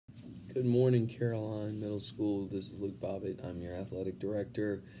Good morning, Caroline Middle School. This is Luke Bobbitt. I'm your athletic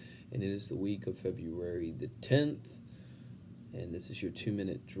director, and it is the week of February the 10th, and this is your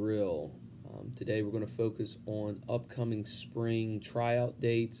 2-minute drill. Today we're going to focus on upcoming spring tryout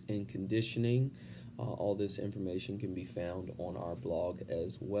dates and conditioning. All this information can be found on our blog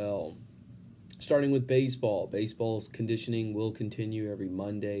as well. Starting with baseball. Baseball's conditioning will continue every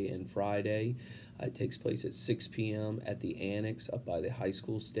Monday and Friday. It takes place at 6 p.m. at the Annex up by the high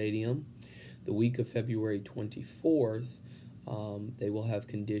school stadium. The week of February 24th, they will have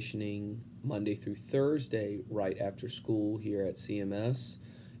conditioning Monday through Thursday right after school here at CMS,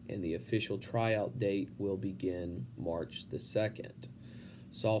 and the official tryout date will begin March the 2nd.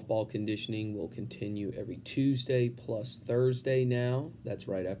 Softball conditioning will continue every Tuesday plus Thursday now. That's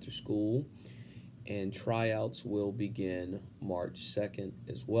right after school. And tryouts will begin March 2nd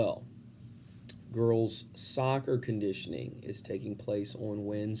as well. Girls soccer conditioning is taking place on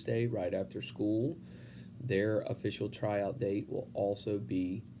Wednesday right after school. Their official tryout date will also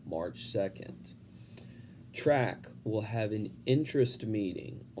be March 2nd. Track will have an interest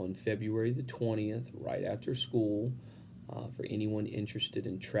meeting on February the 20th right after school for anyone interested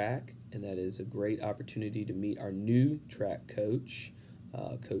in track, and that is a great opportunity to meet our new track coach,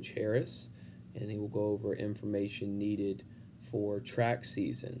 Coach Harris, and he will go over information needed for track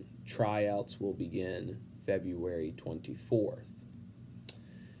season. Tryouts will begin February 24th.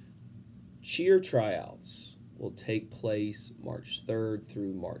 Cheer tryouts will take place March 3rd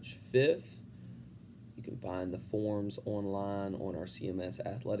through March 5th. You can find the forms online on our CMS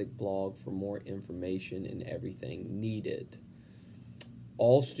Athletic blog for more information and everything needed.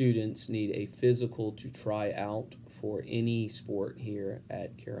 All students need a physical to try out for any sport here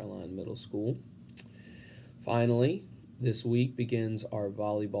at Caroline Middle School. Finally, this week begins our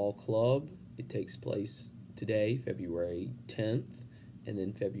volleyball club. It takes place today, February 10th, and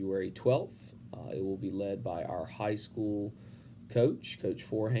then February 12th. It will be led by our high school coach, Coach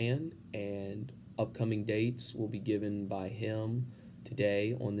Forehand, and upcoming dates will be given by him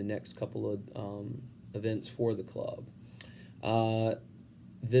today on the next couple of events for the club.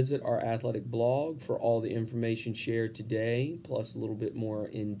 Visit our athletic blog for all the information shared today, plus a little bit more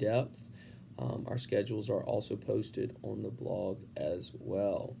in depth. Our schedules are also posted on the blog as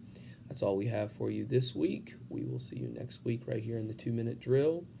well. That's all we have for you this week. We will see you next week right here in the 2-minute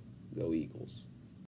drill. Go Eagles.